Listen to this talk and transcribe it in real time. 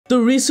The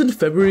recent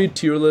February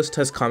tier list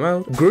has come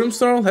out.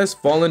 Grimmsnarl has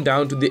fallen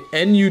down to the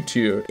NU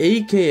tier,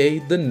 aka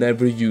the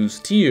never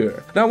used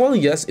tier. Now while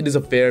yes, it is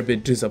a fair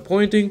bit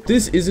disappointing,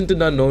 this isn't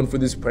an unknown for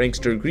this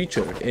prankster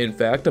creature. In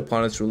fact,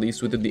 upon its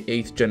release within the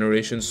 8th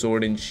generation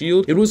Sword and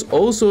Shield, it was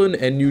also an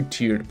NU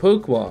tiered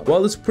Pokemon.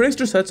 While its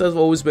prankster sets have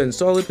always been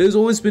solid, it has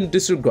always been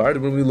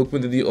disregarded when we look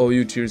within the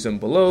OU tiers and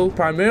below,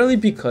 primarily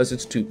because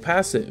it's too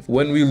passive.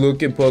 When we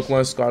look in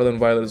Pokemon Scarlet and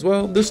Violet as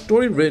well, the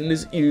story written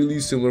is eerily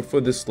similar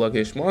for this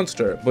sluggish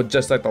monster, but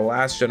just like the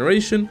last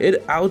generation,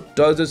 it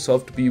outdoes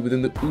itself to be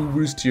within the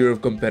Uber's tier of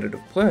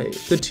competitive play.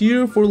 The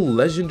tier for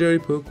legendary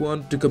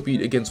Pokemon to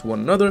compete against one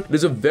another. It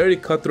is a very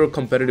cutthroat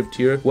competitive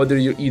tier, whether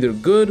you're either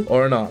good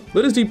or not.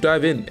 Let us deep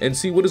dive in and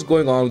see what is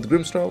going on with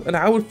Grimmsnarl and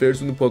how it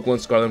fares in the Pokemon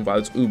Scarlet and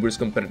Violet's Uber's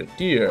competitive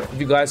tier. If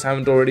you guys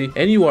haven't already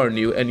and you are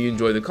new and you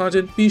enjoy the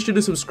content, be sure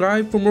to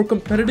subscribe for more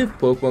competitive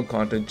Pokemon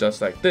content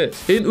just like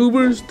this. In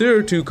Ubers, there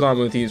are two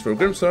common themes for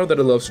Grimmsnarl that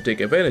it loves to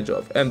take advantage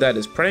of, and that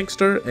is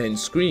Prankster and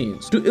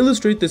Screens. To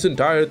illustrate this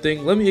entire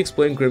thing, let me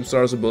explain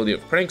Grimmsnarl's ability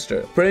of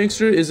Prankster.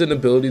 Prankster is an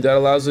ability that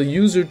allows a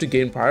user to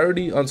gain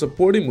priority on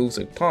supporting moves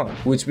like Taunt,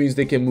 which means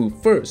they can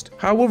move first.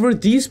 However,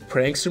 these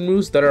Prankster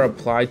moves that are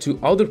applied to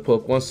other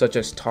Pokemon such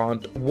as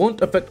Taunt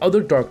won't affect other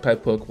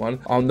Dark-type Pokemon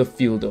on the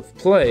field of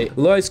play.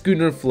 Light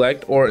Screen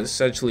Reflect, or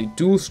essentially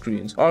Dual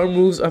Screens, are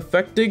moves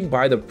affected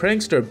by the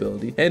Prankster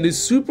ability and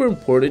is super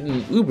important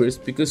in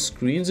Ubers because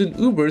Screens in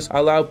Ubers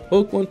allow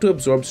Pokemon to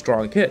absorb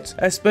strong hits,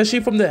 especially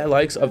from the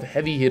likes of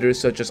heavy hitters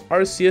such as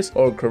Arceus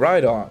or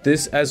Koraidon.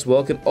 This as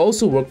well can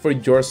also work for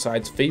your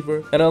side's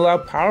favor and allow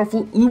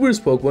powerful Ubers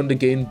Pokemon to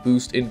gain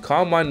boost in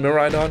Calm Mind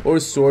Miraidon or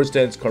Swords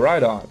Dance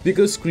Koraidon.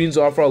 Because Screens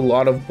offer a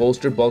lot of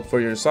bolster bulk for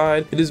your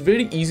side, it is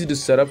very easy to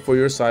set up for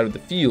your side of the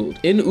field.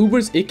 In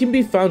Ubers, it can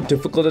be found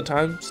difficult at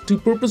times to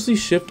purposely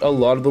shift a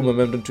lot of the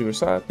momentum to your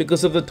side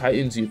because of the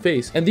Titans you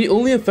face, and the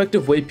only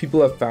effective way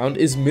people have found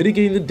is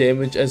mitigating the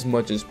damage as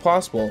much as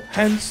possible.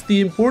 Hence,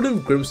 the importance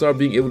of Grimmsnarl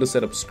being able to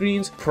set up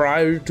screens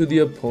prior to the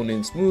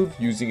opponent's move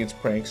using its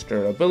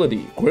Prankster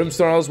ability.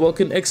 Grimmsnarl as well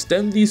can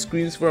extend these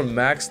screens for a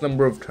max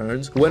number of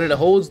turns when it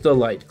holds the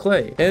light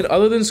clay. And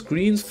other than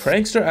screens,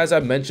 Prankster, as I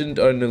mentioned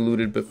and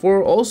alluded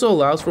before, also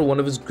allows for one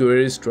of its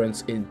greatest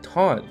strengths in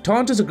Taunt.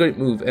 Taunt is a great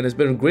move and has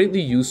been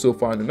greatly used so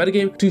far in the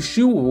metagame to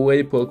shoo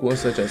away Pokemon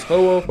such as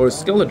Ho-Oh or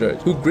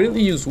Skeledirge, who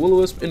greatly use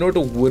Will-O-Wisp in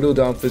order to whittle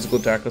down physical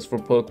attackers for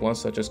Pokemon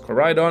such as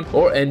Koraidon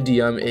or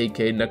NDM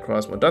aka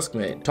Necrozma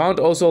Duskmane. Taunt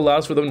also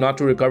allows for them not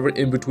to recover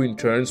in between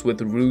turns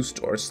with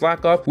Roost or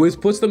Slack Off, which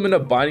puts them in a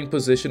binding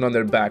position on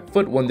their back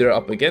foot when they're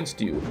up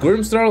against you.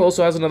 Grimmsnarl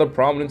also has another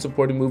prominent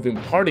supporting move in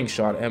Parting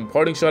Shot, and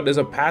Parting Shot is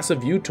a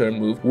passive U-turn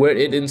move where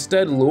it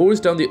instead lowers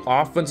down the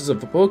offenses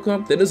of a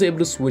Pokemon, then is able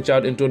to switch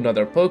out into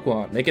another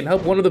Pokemon. It can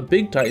help one of the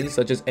big Titans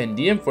such as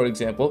NDM for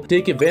example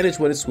take advantage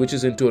when it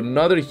switches into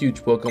another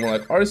huge Pokemon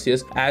like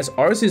Arceus, as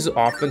Arceus'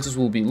 offenses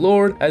will be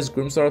lowered as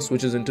Grimmsnarl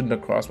switches into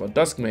Necrozma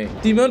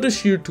Duskmane. The amount of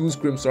sheer tools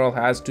Grimmsnarl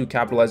has to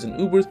capitalize in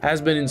Ubers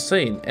has been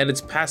insane, and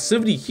its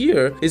passivity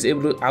here is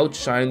able to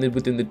outshine it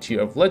within the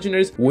tier of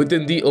legendaries.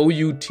 Within the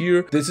OU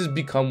tier, this has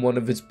become one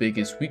of its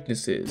biggest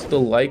weaknesses. The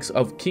likes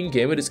of King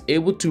Gambit is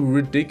able to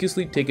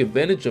ridiculously take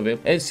advantage of it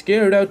and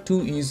scare it out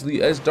too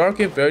easily, as Dark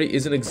and Fairy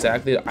isn't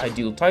exactly the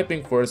ideal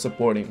typing for a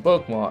supporting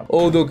Pokemon.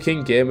 Although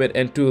King Gambit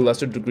and to a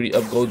lesser degree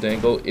of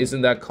Goldango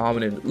isn't that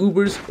common in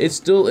Ubers, it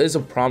still is a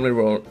prominent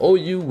role in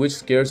OU, which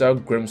scares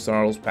out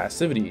Grimmsnarl's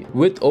passivity.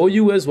 With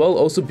OU as well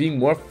also being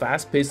more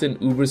fast-paced than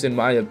Ubers in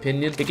my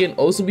opinion, it can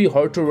also be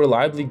hard to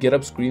reliably get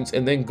up screens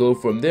and then go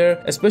from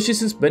there, especially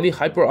since many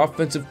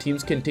hyper-offensive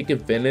teams can take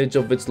advantage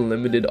of its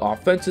limited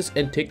offenses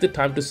and take the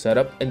time to set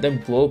up and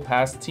then blow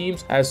past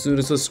teams as soon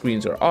as the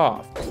screens are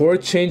off. Core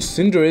Change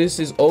Cinderace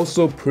is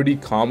also pretty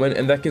common,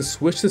 and that can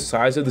switch the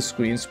size of the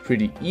screens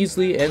pretty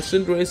easily, and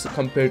Cinderace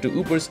compared to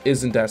Ubers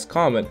isn't as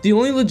common. The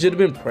only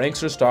legitimate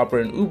prankster stopper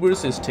in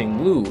Ubers is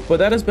Ting-Lu, but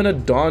that has been a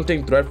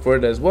daunting threat for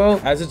it as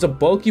well, as it's a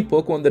bulky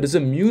Pokemon that is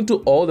immune to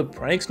all the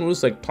pranks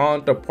moves like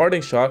Taunt or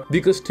Parting Shot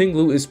because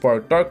Ting-Lu is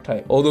part Dark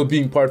type. Although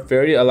being part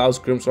Fairy allows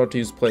Grimmsnarl to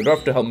use Play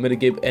Rough to help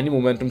mitigate any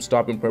momentum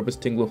stopping purpose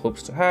Ting-Lu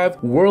hopes to have,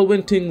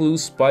 Whirlwind Ting-Lu,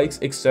 Spikes,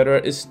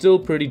 etc. is still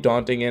pretty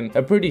daunting and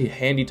a pretty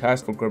handy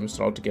task for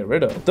Grimmsnarl to get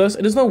rid of. Thus,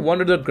 it is no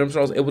wonder that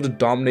Grimmsnarl is able to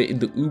dominate in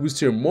the Ubers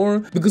tier more,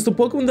 because the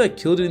Pokemon that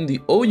killed it in the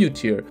OU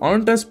tier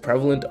aren't as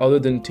prevalent other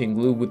than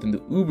Ting-Lu within the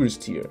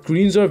Ubers tier.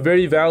 Screens are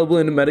very valuable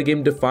in a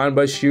metagame defined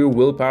by sheer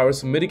willpower,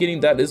 so mitigating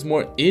that is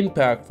more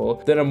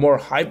impactful than a more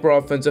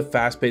hyper-offensive,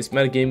 fast-paced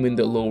metagame in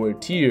the lower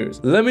tiers.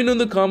 Let me know in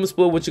the comments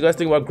below what you guys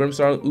think about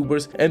Grimmsnarl and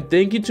Ubers, and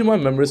thank you to my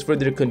members for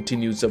their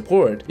continued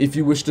support. If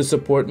you wish to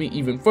support me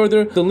even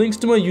further, the links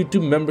to my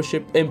YouTube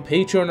membership and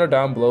Patreon are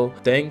down below.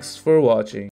 Thanks for watching.